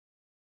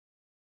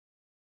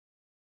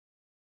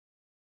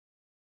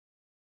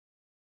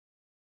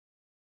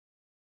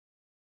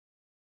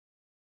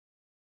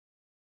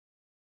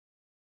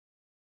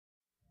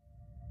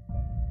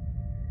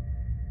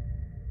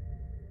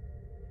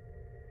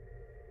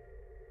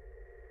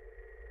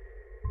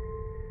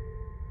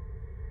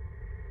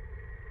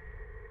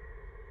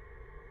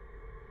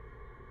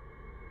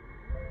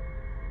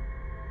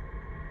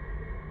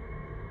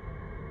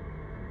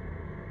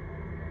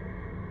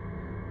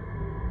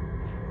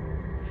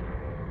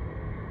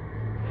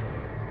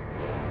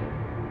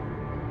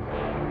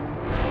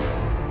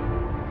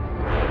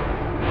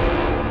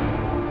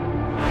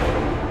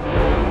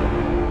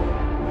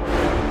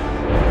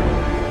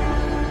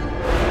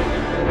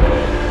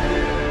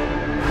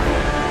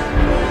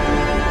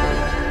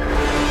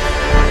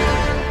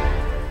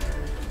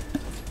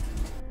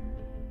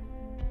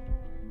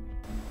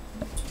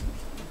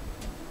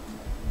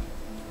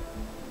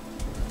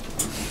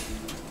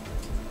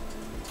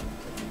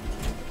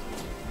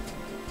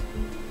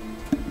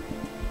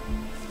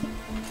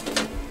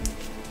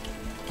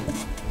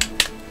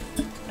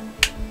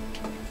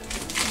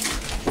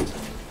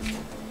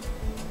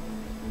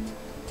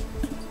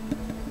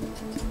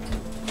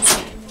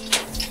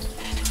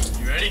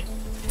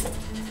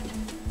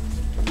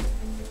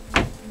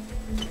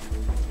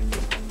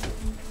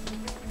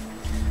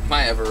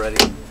ever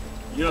ready.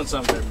 You don't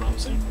sound very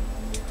promising.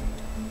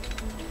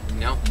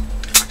 No,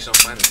 actually don't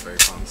find this very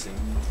promising.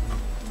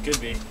 Could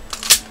be.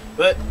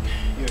 But,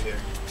 you're here.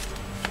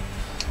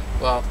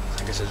 Well,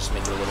 I guess I'll just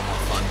make it a little more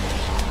fun.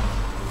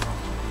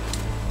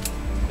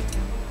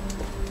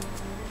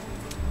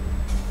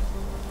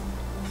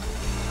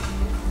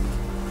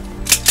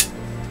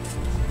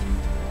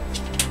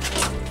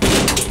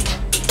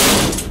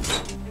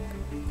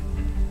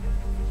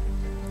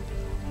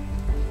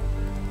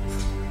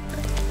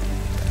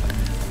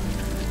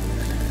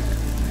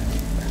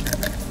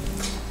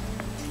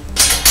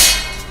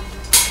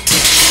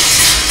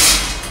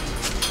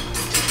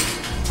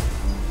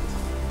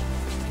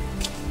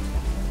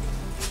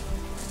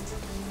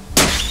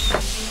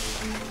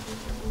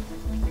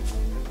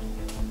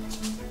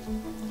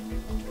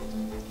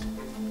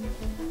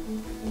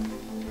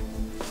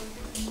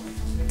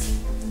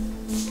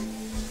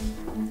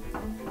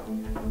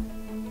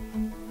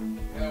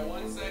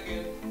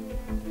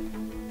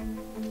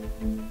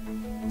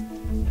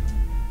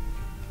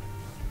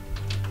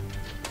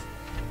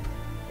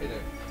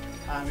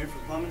 I'm here for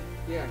plumbing.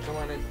 Yeah, come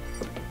on in.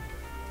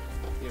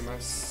 Yeah, my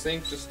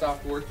sink just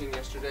stopped working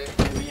yesterday.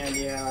 Any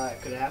idea how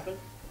that could happen?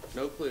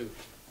 No clue.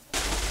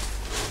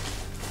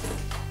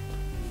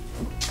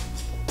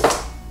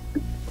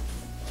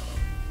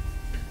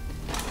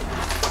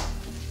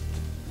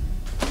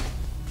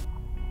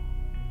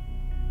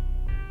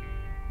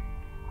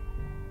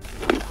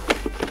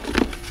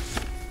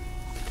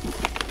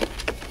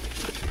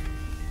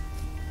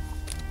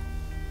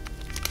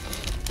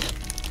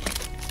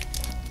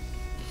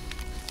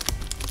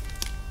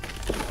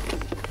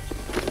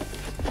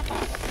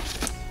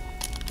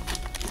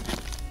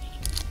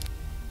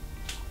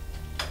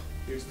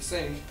 Here's the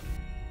sink.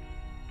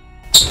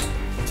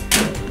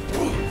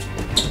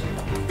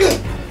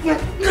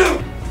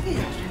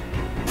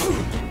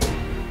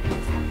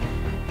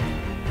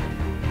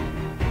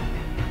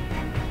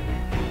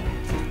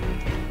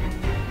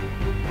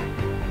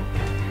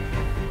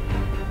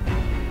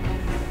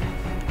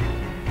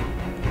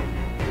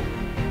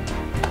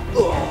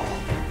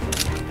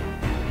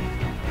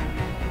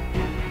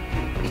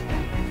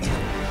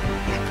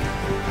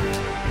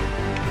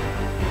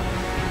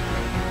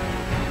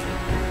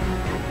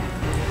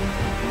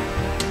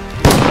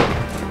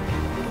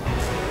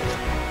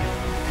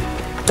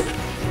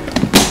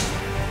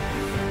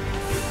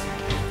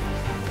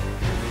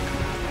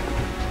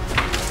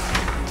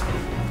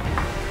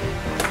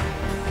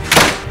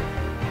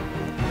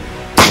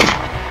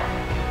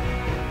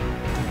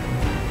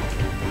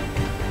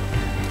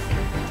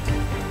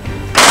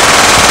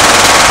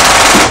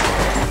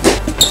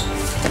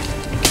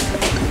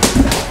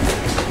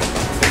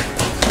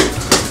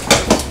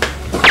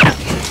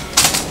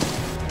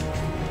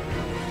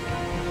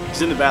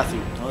 He's in the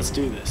bathroom. Now let's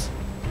do this.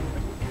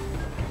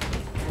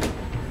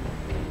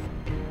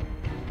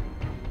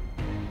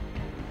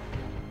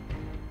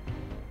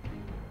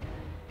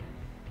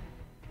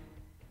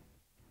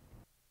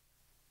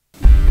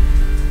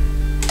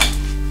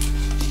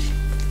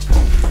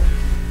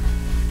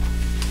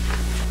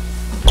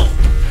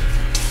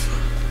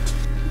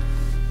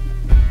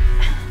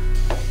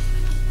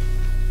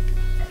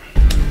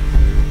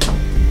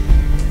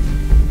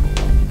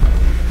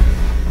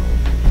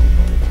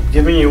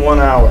 Giving you 1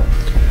 hour.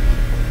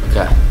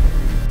 Okay.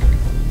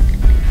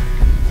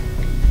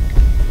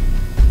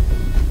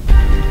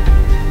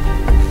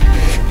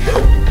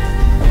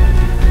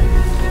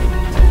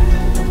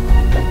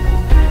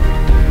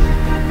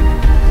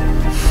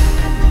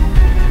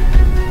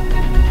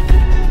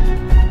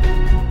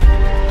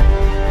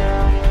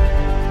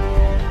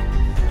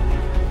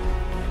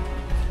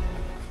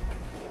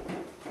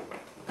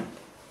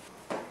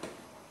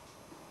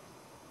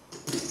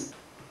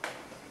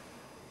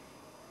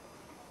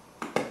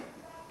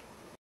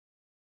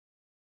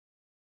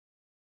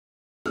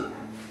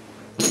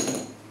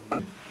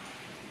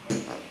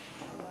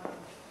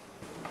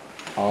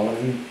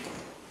 Holland.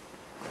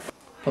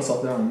 Plus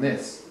I'll throw in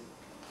this.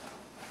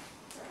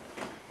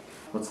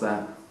 What's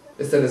that?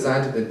 It's the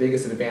design to the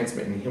biggest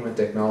advancement in human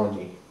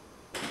technology.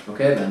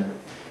 Okay then.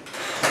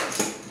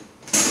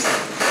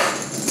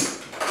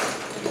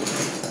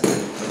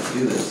 Let's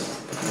do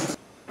this.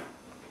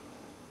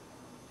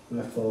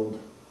 Left fold.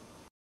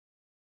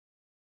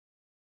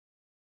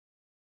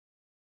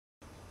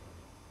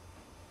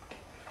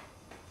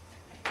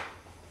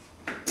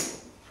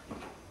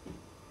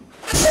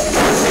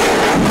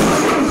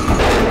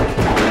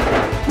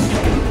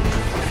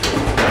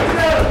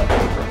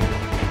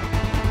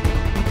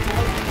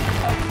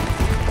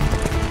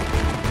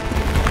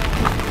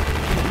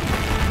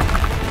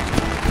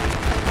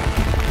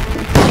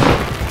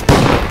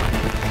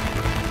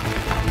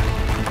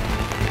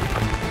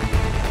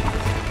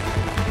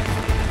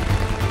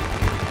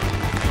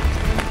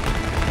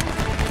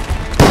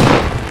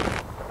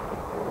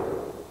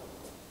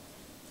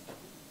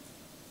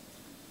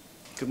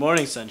 Good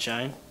morning,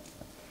 sunshine.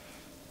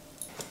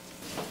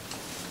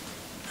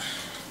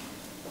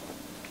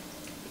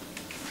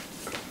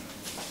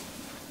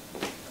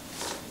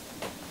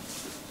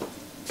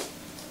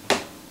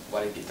 What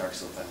Why did it get dark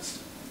so fast?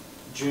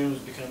 June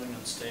was becoming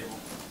unstable.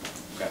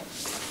 Okay.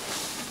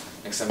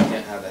 Next time we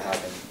can't have that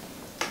happen.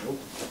 Nope.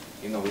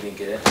 Even though we didn't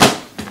get it,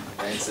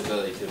 that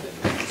instability could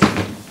have been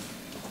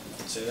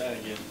fixed. Say that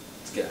again.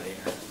 Let's get out of here.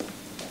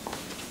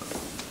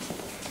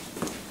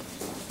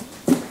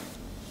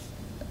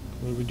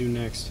 What do we do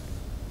next?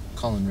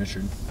 Calling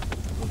Richard. I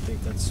don't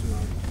think that's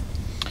smart.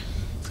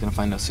 He's gonna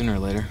find out sooner or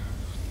later.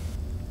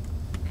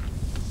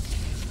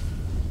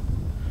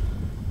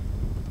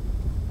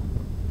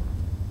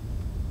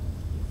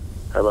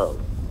 Hello.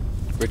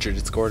 Richard,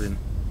 it's Gordon.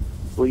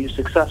 Were you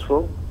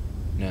successful?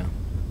 No.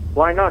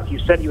 Why not? You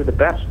said you were the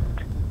best.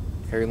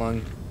 Harry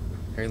Long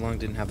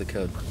didn't have the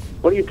code.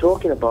 What are you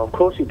talking about? Of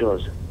course he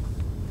does.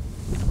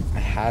 I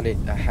had it.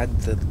 I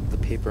had the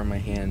paper in my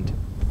hand.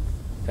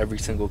 Every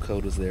single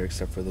code was there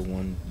except for the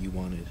one you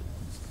wanted.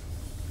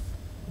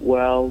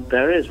 Well,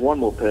 there is one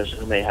more person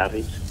who may have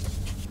it.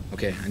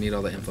 Okay, I need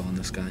all the info on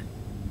this guy.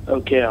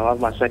 Okay, I'll have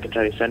my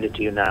secretary send it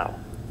to you now.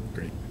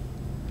 Great.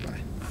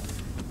 Bye.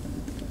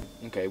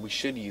 Okay, we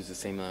should use the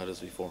same layout as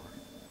before.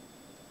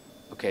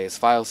 Okay, his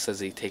file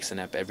says he takes a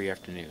nap every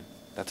afternoon.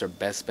 That's our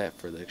best bet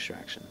for the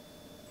extraction.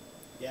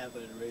 Yeah,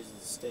 but it raises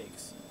the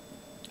stakes.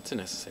 It's a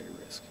necessary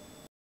risk.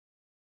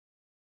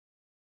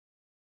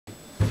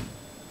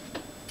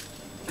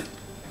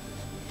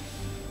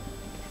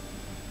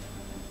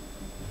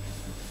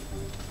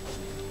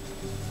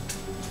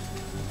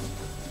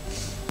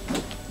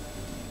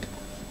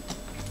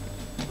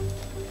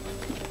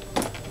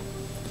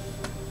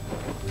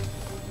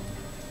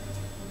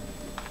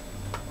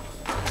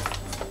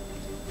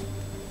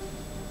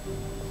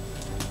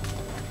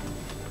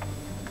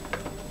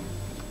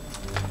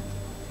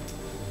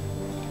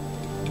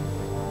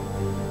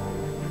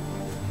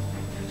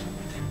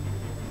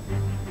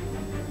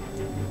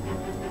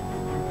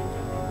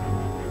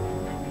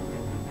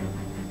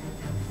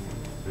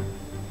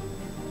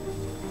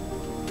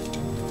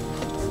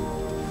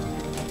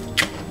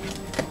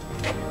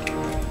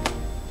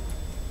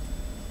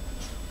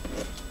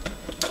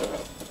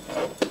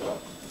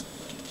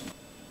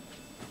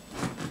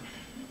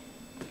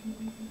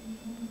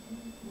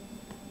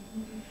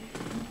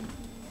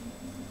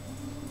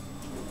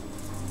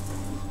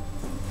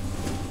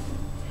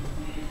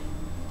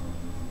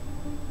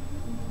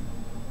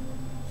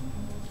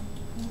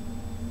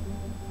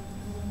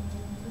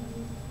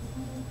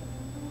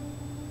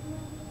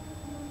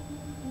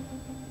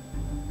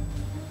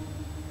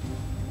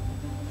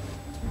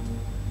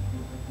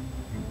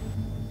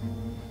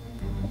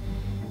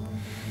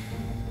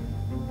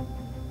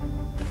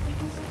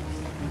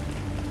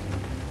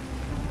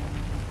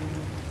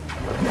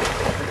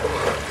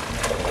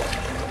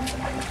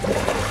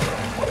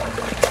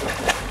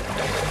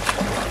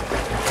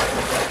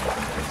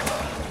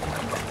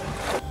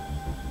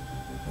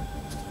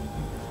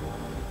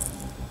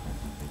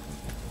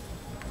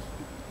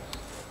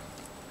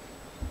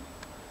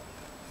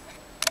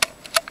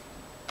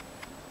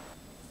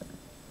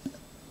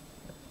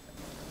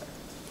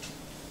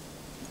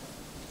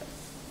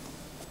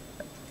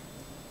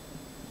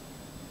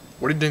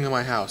 What are you doing in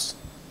my house?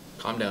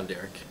 Calm down,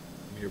 Derek.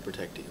 I'm here to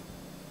protect you.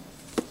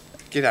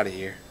 Get out of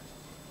here.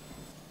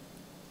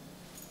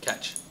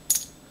 Catch.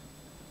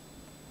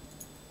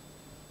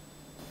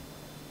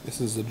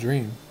 This is a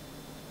dream.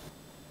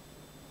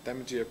 That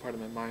means you're a part of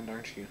my mind,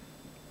 aren't you?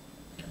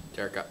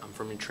 Derek, I'm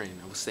from your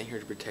train. I was sent here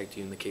to protect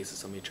you in the case that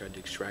somebody tried to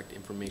extract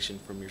information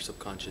from your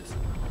subconscious.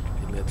 I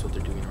think that's what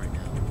they're doing right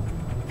now.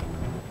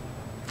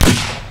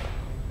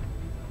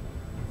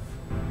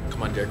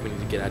 Come on, Derek, we need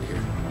to get out of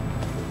here.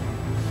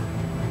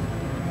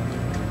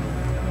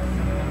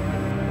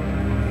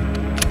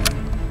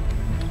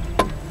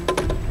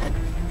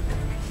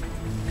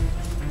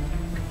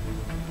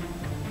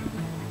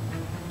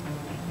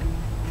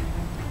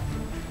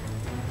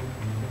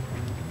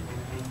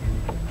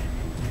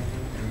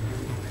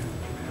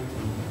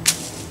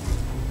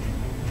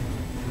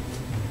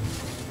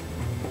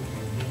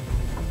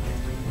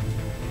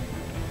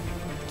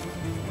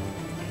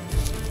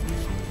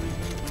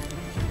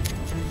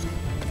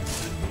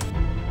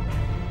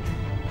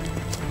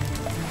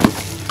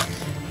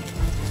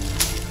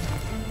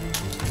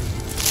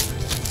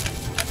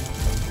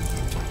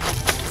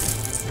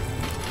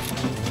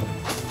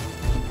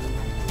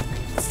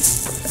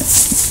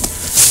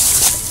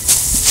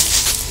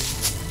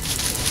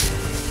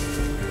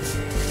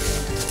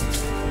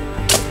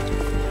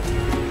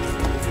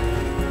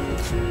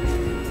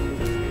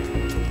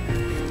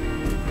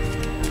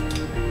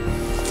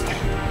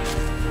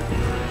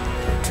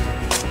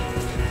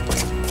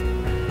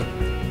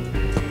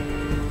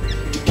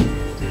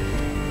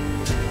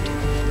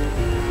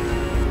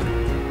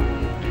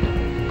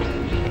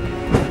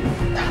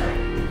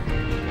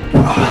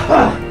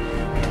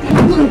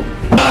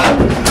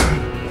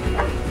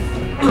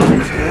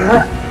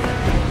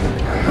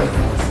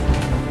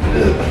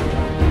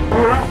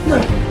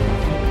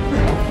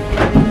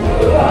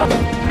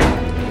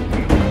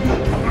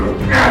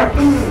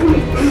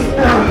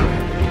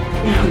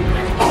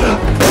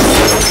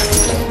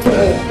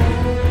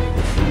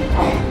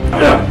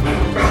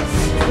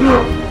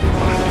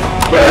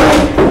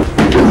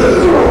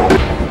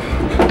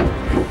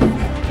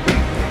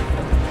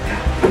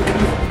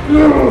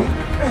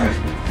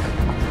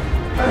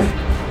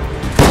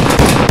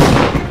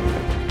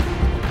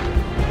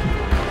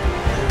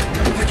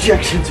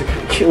 projections are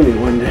gonna kill me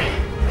one day.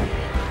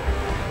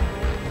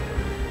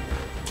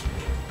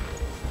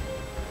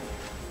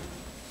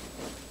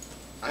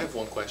 I have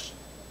one question.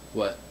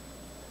 What?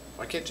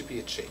 Why can't you be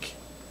a chick?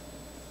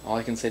 All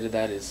I can say to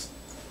that is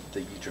that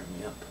you drove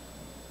me up.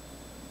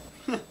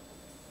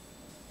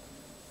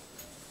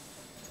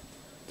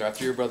 They're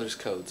after your brother's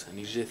codes. I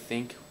need you to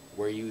think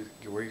where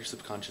your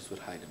subconscious would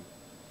hide him.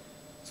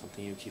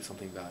 Something you keep,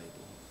 something valuable.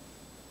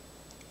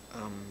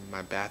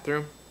 My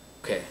bathroom?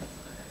 Okay,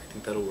 I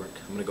think that'll work.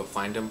 I'm gonna go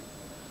find them,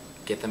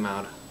 get them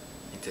out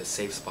into a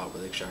safe spot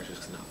where the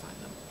extractors cannot find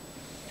them.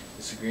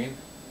 Mr. Green,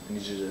 I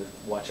need you to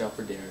watch out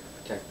for Derek,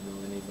 protect him,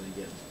 don't let anybody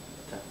get him.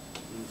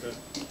 Okay.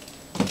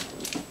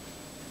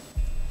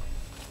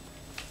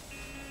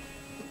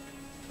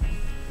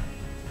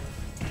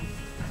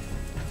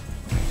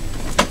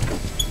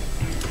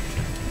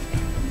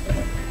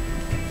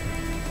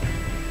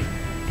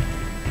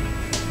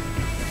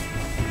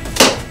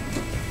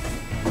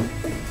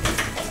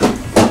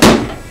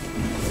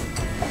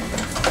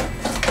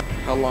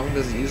 How long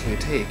does it usually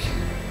take?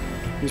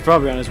 He's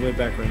probably on his way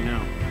back right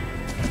now.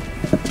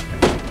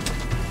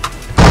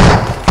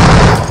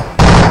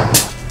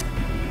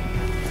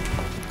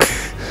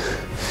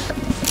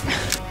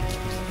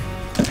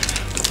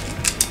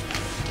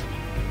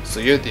 So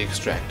you're the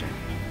extractor.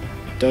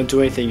 Don't do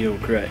anything you'll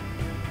regret.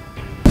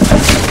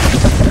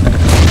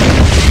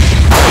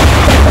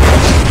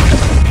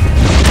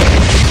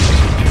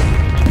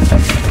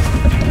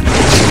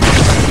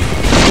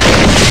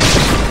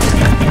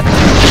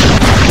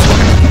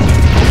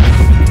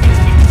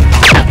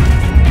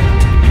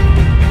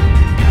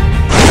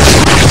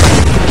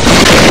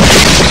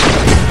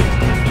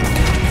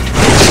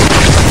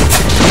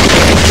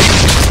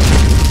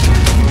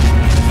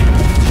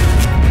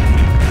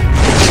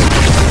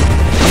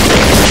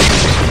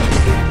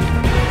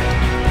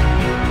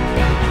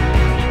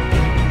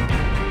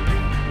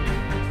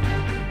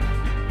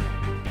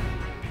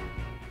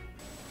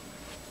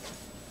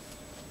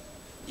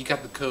 You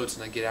got the codes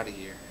and I get out of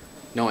here.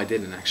 No, I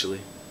didn't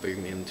actually, but you're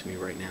gonna give them to me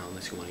right now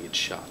unless you want to get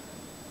shot.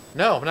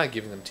 No, I'm not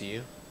giving them to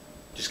you.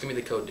 Just give me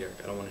the code, Derek.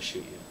 I don't want to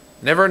shoot you.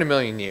 Never in a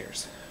million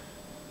years.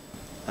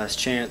 Last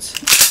chance.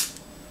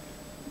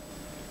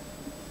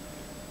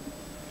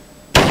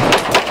 Well,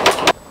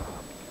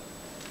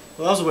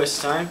 that was a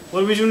waste of time.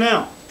 What do we do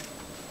now?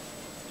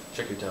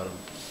 Check your totem.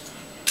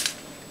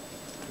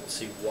 Let's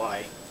see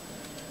why.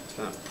 It's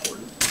not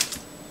important.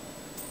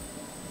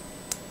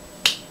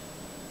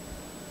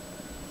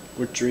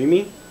 We're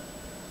dreaming?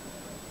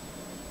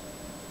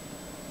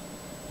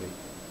 Wait,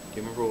 do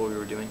you remember what we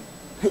were doing?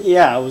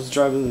 Yeah, I was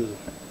driving.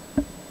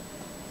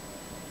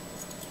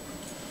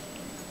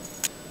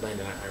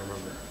 Landon, I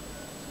remember.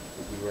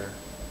 We were...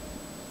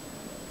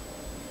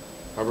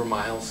 However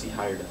miles he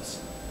hired us.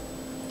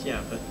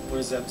 Yeah, but what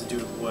does that have to do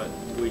with what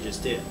we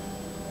just did?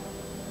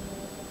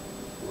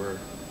 We're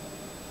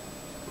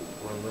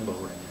in limbo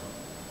right now.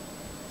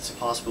 It's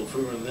impossible. If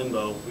we were in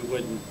limbo, we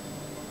wouldn't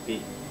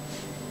be.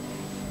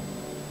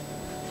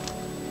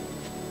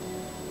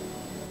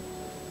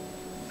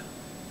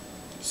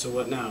 So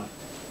what now?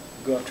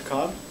 Go after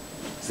Cobb?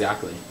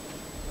 Exactly.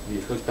 We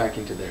get hooked back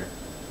into there.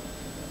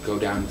 Go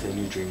down into a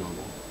new dream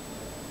level.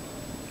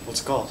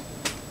 What's it called?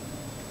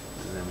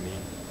 Doesn't have a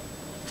name.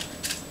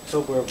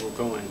 So wherever we're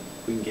going,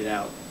 we can get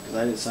out. Because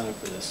I didn't sign up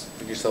for this.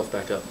 Pick yourself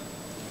back up.